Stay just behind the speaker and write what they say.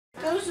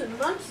in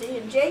Muncie,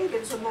 and Jane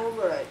gets them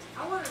over at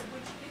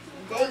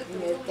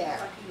Dayton at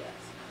that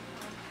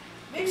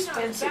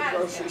expensive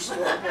grocery store.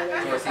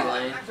 Dorothy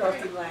Lane.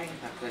 Dorothy Lane.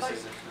 That place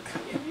is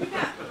expensive. You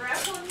got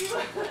wrap on you,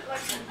 like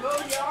you go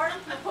yard,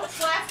 you put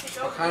plastic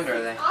over. What kind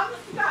are they?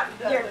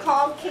 They're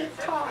called Cape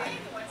Cod.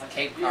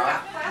 Cape You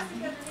got Cod? plastic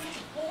underneath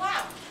to pull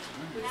out.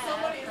 If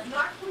somebody is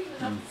not clean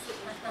enough to sit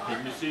in the car. Can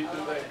you see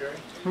through that, Gary?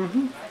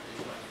 Mm-hmm.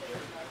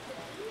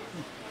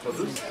 So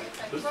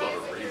this ought to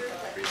read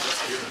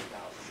this here.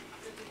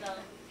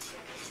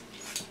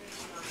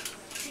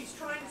 She's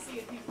trying to see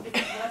if it's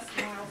less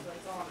miles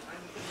that's on it. I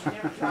mean, she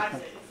never tries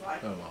it. It's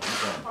like Oh, well,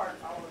 okay. hard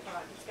all the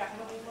time. It's got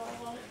no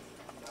miles on it.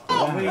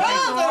 Oh,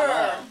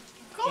 brother!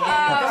 Oh,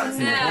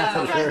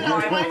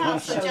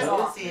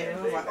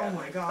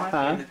 my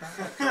God.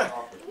 Huh?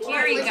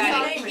 Gary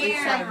got a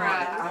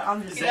camera.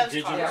 I'm just saying.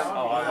 Digital?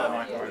 Oh, I love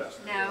my cards.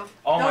 No.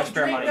 All my Don't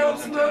spare drink, money don't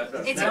goes into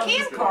smoke. it. It's a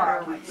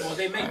camcorder. Well,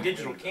 they make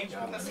digital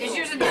camcorders. Is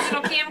yours a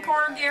digital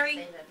camcorder,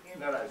 Gary?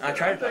 I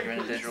tried to plug him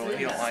into digital.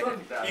 He don't like it.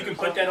 You can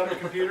put that on the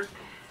computer?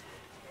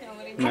 No,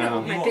 You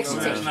won't know it's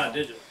not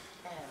digital.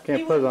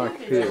 can't put it on a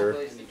computer.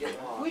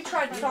 We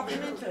tried to talk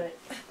him into it.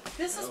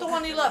 This is the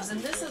one he loves,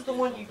 and this is the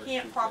one you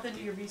can't pop into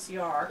your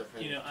VCR.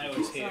 You know, I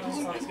always hate it when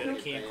somebody's got a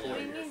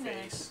camcorder in your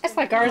face. It's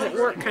like ours at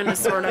work, kind of,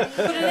 sort of.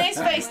 Put it in his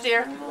face,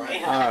 dear.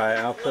 Alright,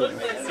 I'll put it.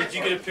 Did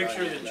you get a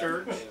picture of the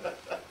church?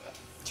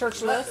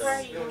 Church list.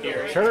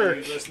 Gary, Church.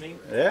 are you listening?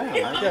 Yeah, I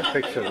got a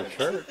picture of the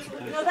church.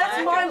 No, that's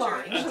my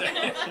line.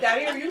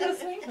 Daddy, are you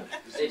listening?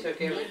 They took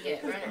every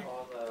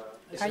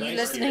Are you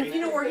listening?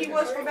 You know where he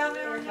was for about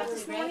an hour and a half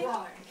this morning?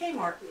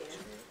 Kmart.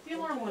 The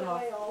alarm went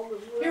off.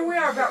 Here we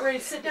are, about ready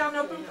to sit down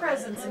and open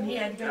presents, and he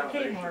had to go to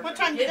Kmart. What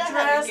time did Get that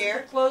happen, dressed, Gary?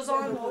 put clothes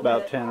on.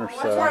 About 10 or That's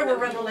why so. we're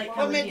running late What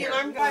coming made the here.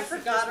 alarm go? I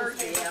forgot her.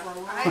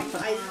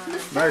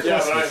 Merry Yeah,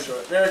 but I Christmas. enjoy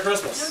it. Merry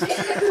Christmas.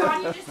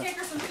 Just take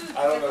her some food. I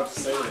don't know what to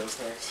say to those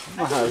things.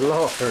 My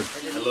Lord.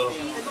 Hello.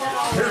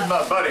 Here's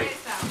my buddy.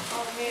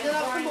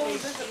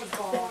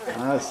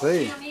 I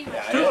see.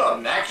 Two of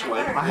them, actually.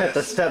 I had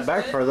to step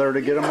back further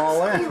to get them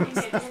all in.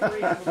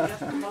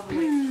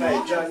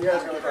 Hey, John, you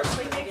guys gonna go to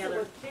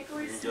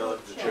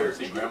the church,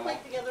 see Grandma?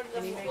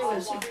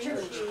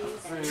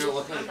 You're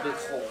looking at a big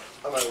hole.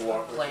 I'm gonna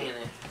walk with Playing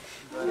it.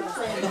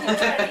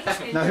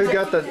 Now who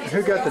got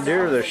the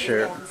deer this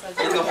year?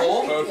 In the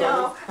hole? both of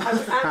them.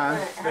 Huh?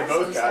 They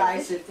both got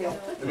it.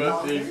 They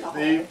both,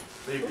 they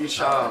each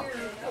shot.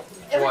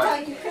 Every What?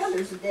 time you come,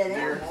 there's a dead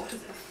animal.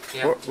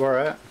 Yeah. Where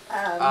at?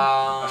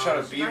 I shot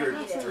a beaver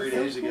 3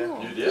 days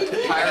ago. You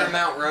did?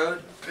 Paramount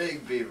Road.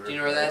 Big beaver. Do you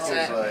know where that's It was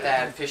at? like-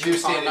 That He fishing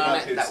was pond standing on up,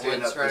 it. he was That standing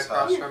woods up right this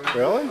across high. from it.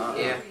 Really?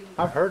 Yeah.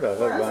 I've heard of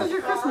it, but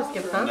your Christmas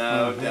gift, huh?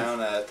 No, down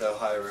at the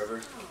Ohio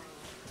River.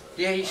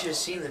 Yeah, you should have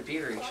seen the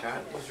beaver he shot.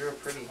 It was real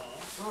pretty.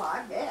 Oh,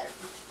 I bet.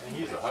 And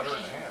he's 100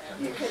 and a half.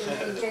 You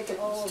couldn't even take it.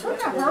 It's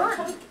gonna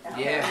hurt.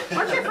 Yeah.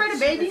 Aren't you afraid a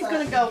baby's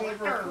gonna go?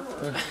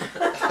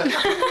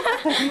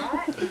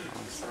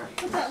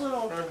 What's that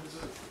little?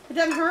 It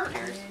doesn't hurt?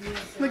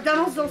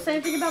 McDonald's don't say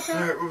anything about that?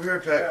 Alright, we'll be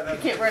right back. You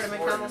can't wear it at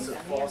McDonald's.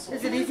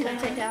 Is it easy to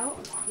take out?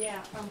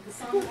 Yeah. Oh,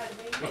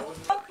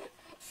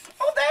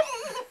 that.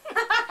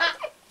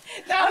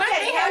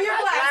 Okay, you have your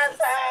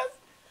glasses.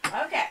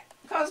 Okay.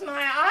 Because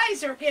my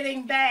eyes are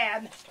getting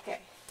bad. Okay.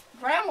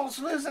 Grandma's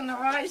losing her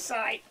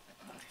eyesight.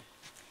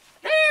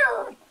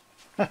 There!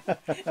 Why?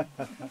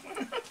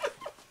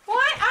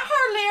 I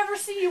hardly ever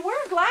see you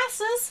wear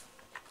glasses.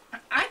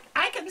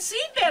 I can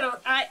see better.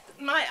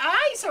 My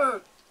eyes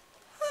hurt.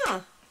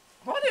 Huh.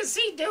 What is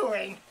he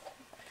doing?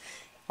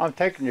 I'm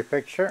taking your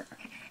picture.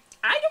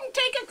 I don't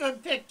take a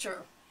good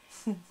picture.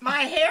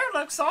 My hair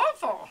looks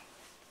awful.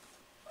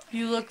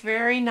 You look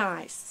very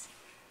nice.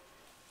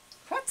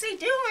 What's he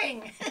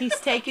doing? He's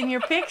taking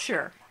your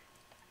picture.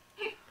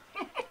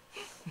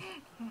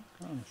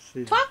 Let's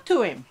see. Talk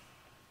to him.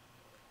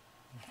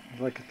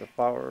 Look at the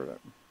flower.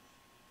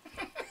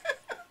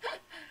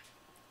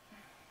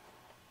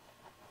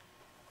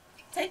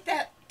 Take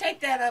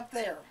that up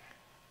there.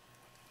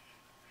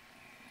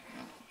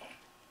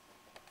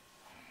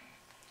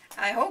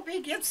 I hope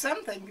he gets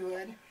something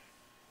good.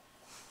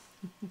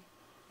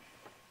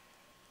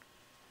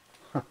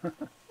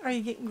 Are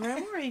you getting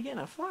grandma or are you getting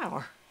a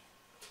flower?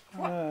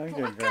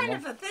 What kind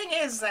of a thing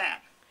is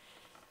that?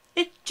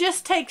 It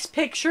just takes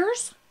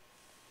pictures.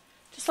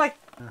 Just like,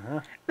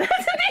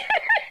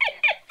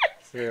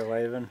 See her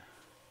waving.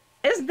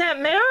 Isn't that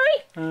Mary?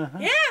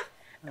 yeah.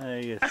 There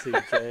you can see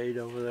Jade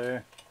over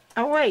there.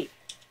 Oh, wait.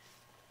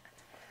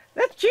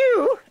 That's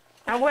you.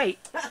 Oh, wait.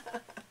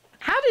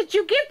 How did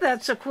you get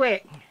that so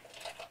quick?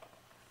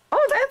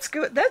 Oh, that's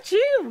good. That's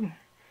you.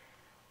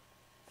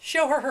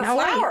 Show her her Now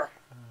wait. flower.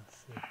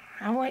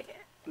 Oh, wait.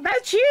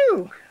 That's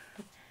you.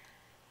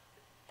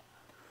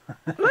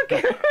 Look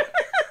at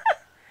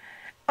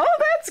Oh,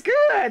 that's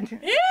good.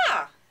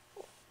 Yeah.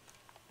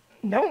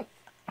 No.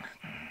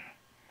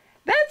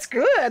 That's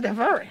good of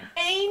her.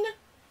 Jane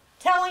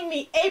telling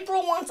me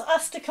April wants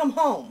us to come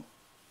home.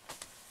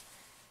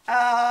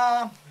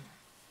 What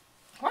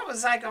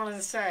was I going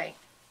to say?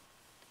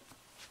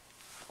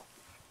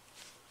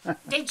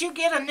 Did you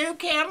get a new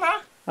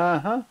camera?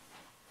 Uh-huh.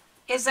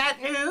 Is that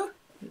new?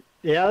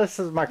 Yeah, this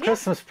is my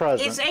Christmas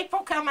present. Is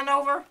April coming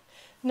over?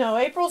 No,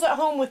 April's at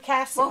home with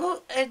Cassie.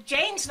 Well,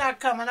 Jane's not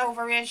coming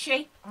over, is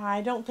she?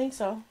 I don't think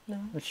so. No.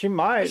 She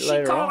might Is she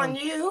later calling on.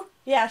 you?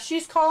 Yeah,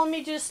 she's calling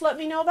me just to let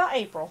me know about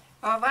April.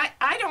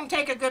 I don't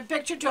take a good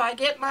picture till I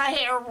get my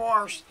hair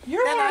washed.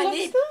 Your Then hair I looks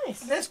need- nice.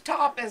 This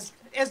top is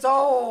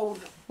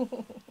old.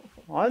 Well,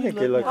 I think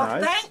you look Well,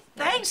 nice.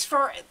 thanks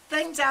for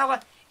things,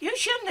 Ella. You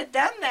shouldn't have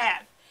done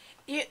that.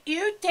 You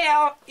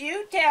tell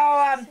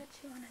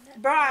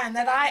Brian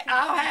that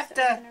I'll have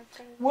to.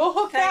 We'll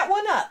hook that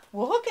one up.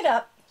 We'll hook it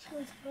up.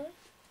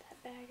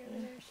 That bag over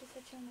there, she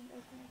said she wanted to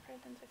open her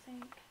presents, I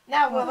think.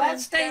 Now will that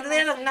stay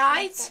lit of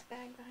nights? That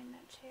bag behind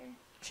that chair.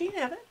 She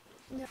can have it.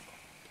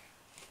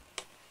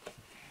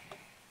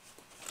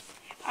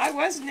 I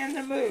wasn't in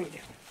the mood.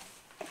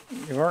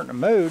 You weren't in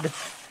the mood.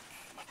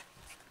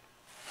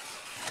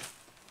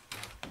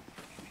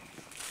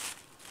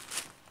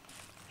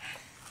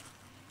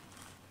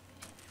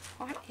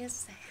 What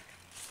is that?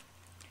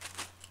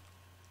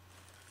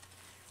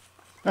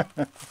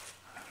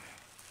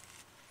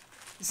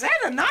 Is that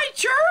a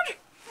nightshirt?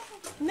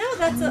 No,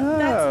 that's a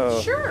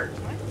No. shirt.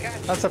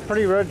 That's a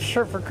pretty red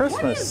shirt for What is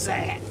Christmas.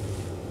 that?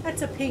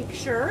 That's a pink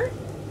shirt.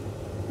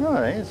 No,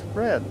 it ain't. It's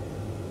red.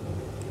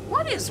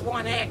 What is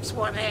 1X,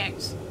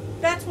 1X?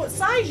 That's what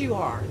size you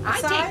are. The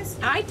size?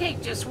 I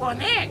take just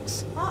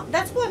 1X. Oh,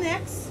 that's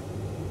 1X.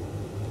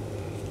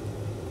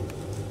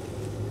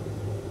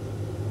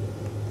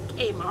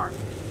 Kmart.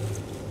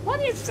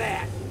 What is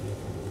that?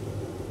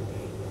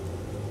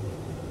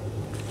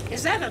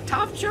 Is that a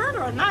top shirt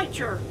or a night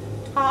shirt?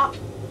 Top.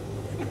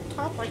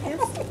 Top like this.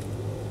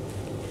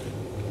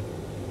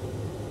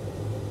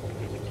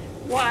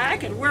 Why, I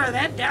could wear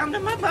that down to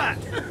my butt.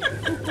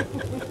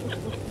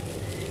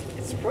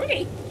 It's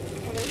pretty.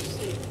 Well, let's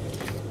see.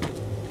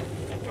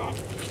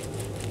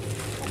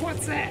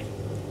 What's that?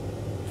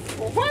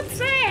 Well, what's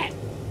that?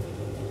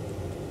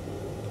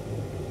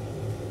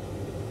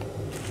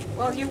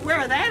 Well, you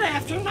wear that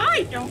after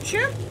night, don't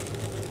you?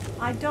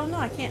 I don't know.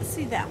 I can't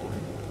see that one.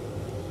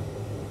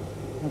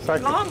 It's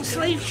like Long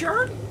sleeve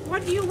shirt?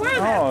 What do you wear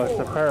that oh, for?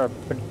 it's a pair of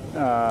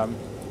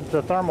it's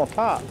a thermal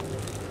top I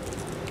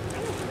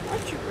don't know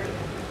what you wear.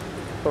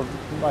 for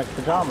like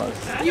pajamas.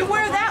 You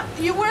wear that.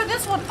 You wear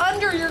this one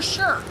under your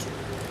shirt.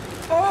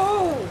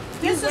 Oh,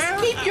 This you is wear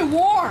to keep you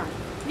warm.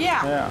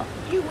 Yeah. Yeah.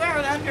 You wear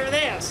it under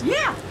this.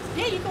 Yeah.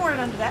 Yeah. You can wear it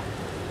under that.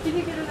 Can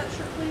you get her that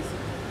shirt, please?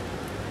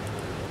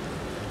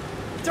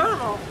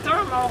 Thermal.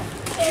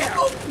 Yeah.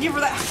 Oh, give her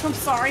that. I'm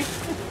sorry.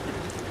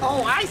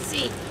 Oh, I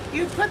see.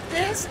 You put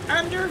this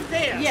under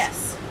this.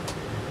 Yes.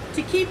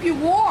 To keep you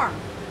warm.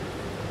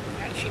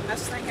 And she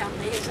must think I'm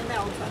big as an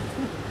elephant.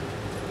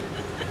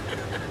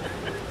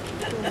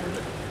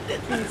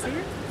 Can you see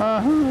her?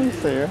 Uh-huh, I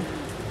see her.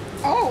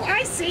 Oh,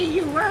 I see.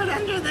 You wear it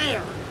under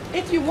there.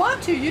 If you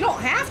want to, you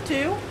don't have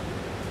to.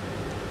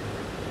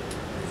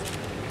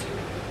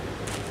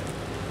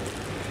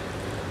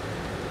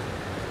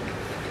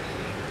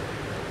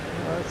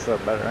 That's a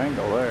better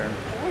angle there.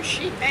 Or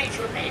she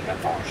measured me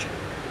before she.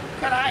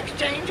 Could I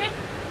exchange it?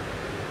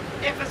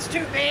 If it's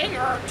too big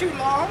or too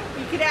long?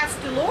 You could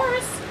ask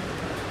Dolores.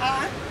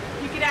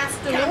 You could ask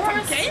Come from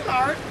Dolores.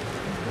 Kmart.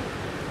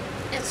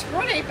 It's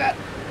pretty, but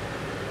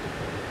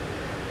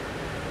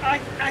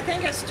I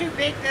think it's too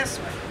big this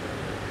way.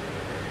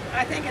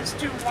 I think it's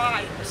too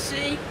wide.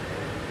 See?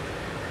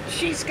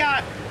 She's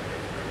got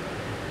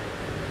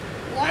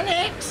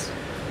 1X,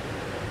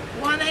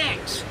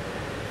 1X.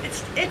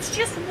 It's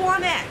just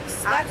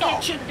 1X. That's all.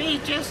 It should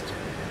be just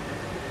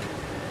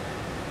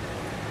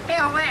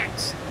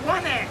LX,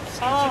 1X. It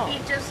Oh.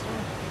 should be just,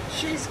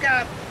 she's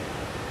got,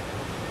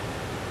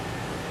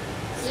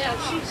 yeah,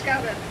 she's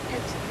got a,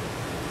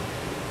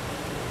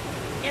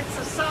 it's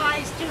a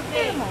size too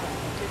big.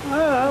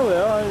 Oh,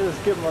 well, I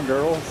just give my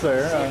girls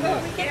there. See,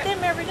 look, We get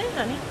them every day,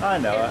 honey. I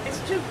know it. It's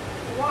too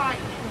wide.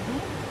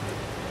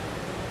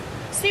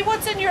 See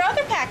what's in your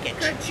other package.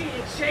 Could she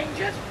exchange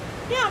it?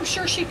 Yeah, I'm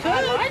sure she could.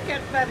 I like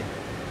it, but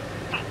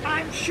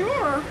I'm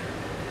sure,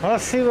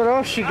 Let's see what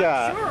else you I'm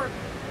got. sure.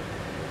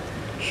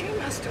 She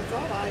must have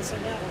thought I was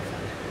an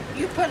elephant.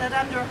 You put it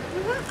under,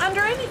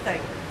 Under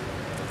anything.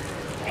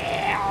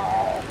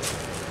 Now,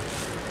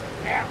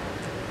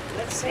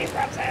 let's see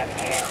what's that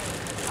here.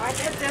 I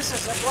bet this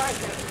is a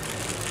blanket.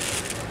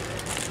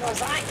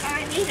 Because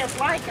I need a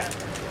blanket.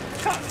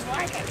 Cotton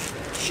blanket.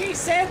 She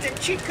said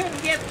that she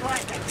couldn't get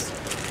blankets.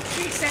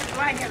 She said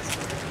blankets.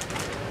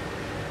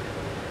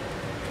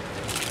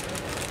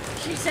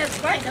 She said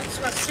blankets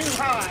was too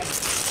high.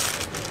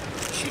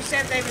 She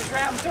said they was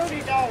around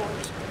 $30.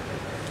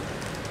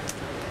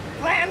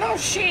 Flannel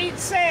sheet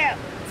set,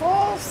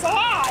 full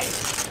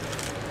size.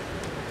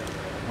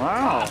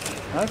 Wow,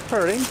 that's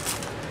pretty.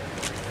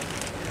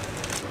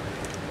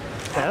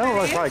 That don't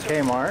look like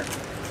Kmart.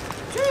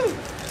 Dude,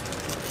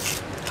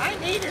 I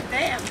needed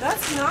them.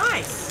 That's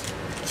nice.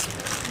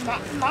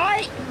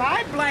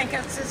 My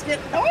blankets is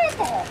getting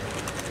horrible.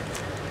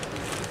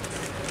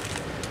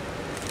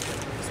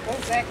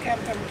 Suppose that come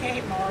from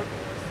Kmart.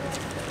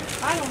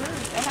 I don't know.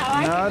 And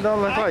I No, it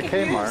don't look like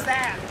can Kmart. use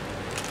that.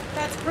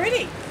 That's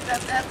pretty.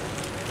 That.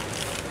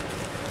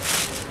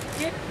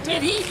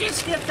 Did he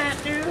just get that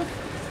dude?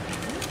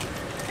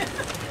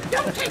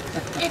 Don't take.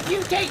 If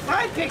you take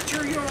my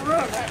picture, you'll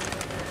ruin it.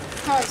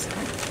 Cause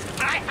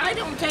I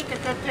don't take a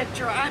good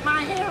picture.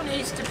 My hair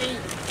needs to be.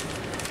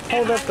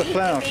 Hold up the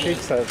flannel sheet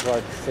so I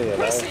can see it.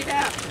 Pussied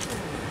up.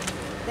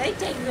 They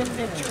take good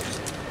pictures.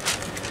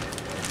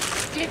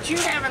 Did you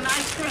have a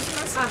nice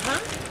Christmas?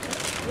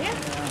 Yeah.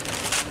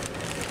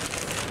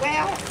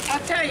 Well,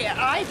 I'll tell you,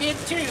 I did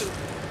too.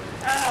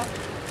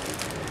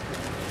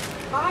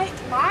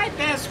 My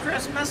best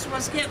Christmas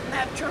was getting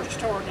that church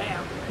tore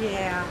down.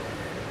 Yeah.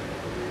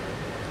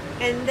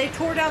 And they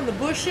tore down the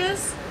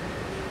bushes.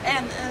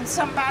 And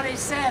somebody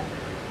said,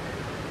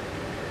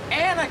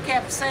 Anna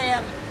kept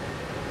saying,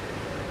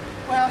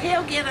 well,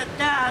 he'll get it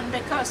done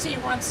because he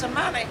wants the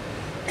money.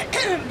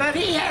 But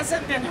he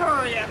hasn't been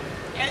hurrying.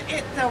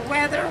 The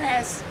weather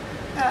has,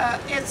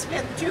 it's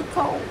been too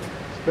cold.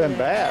 It's been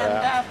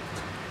bad.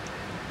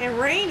 And, And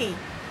rainy.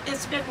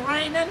 it's been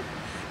raining.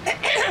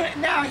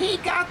 Now, he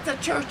got the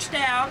church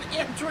down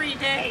in 3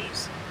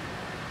 days.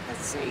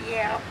 Let's see,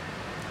 yeah.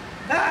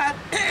 But,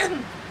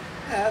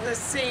 let's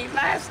see,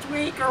 last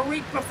week or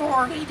week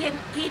before, he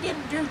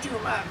didn't do too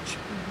much.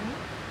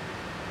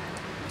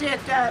 Did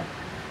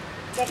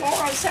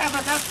Dolores have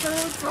enough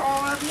food for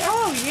all of you?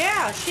 Oh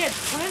yeah, she had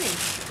plenty.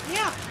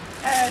 Yeah.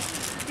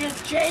 Did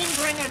Jane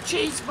bring a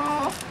cheese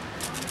ball?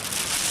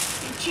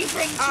 Did she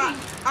bring cheese?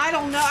 I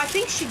don't know. I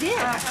think she did.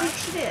 I think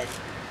she did.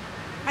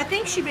 I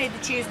think she made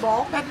the cheese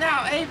ball. But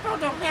now April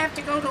don't have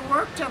to go to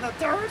work till the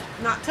 3rd?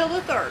 Not till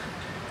the 3rd.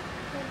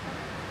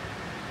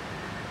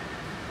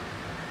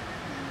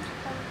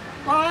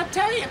 Well, I'll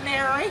tell you,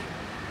 Mary,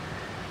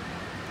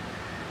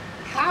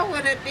 how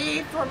would it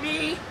be for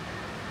me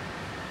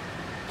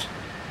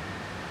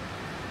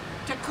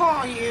to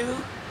call you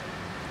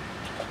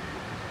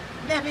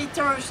maybe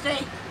Thursday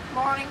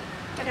morning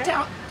to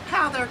tell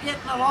how they're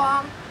getting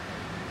along,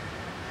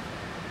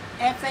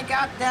 if they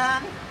got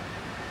done?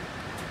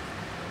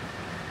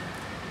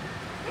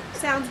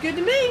 Sounds good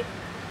to me.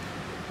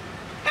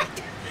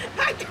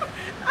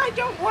 I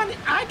don't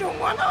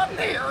want on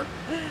there.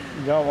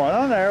 You got one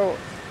on there?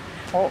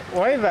 Oh,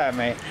 wave at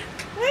me.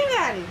 Wave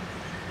at him.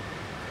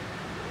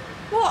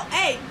 Well,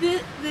 hey,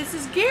 this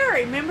is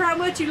Gary. Remember how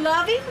much you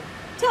love him?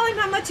 Tell him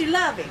how much you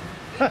love him.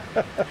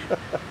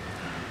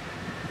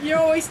 You're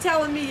always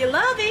telling me you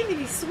love him and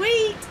he's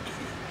sweet.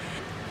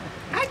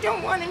 I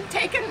don't want him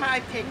taking my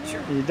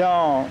picture. You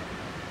don't.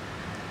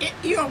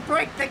 You'll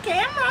break the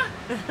camera.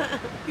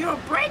 You'll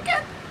break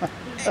it.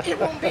 It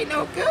won't be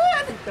no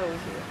good.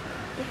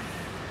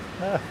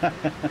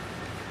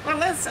 Well,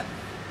 listen.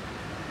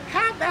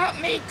 How about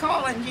me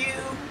calling you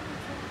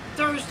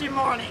Thursday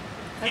morning?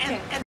 Okay. And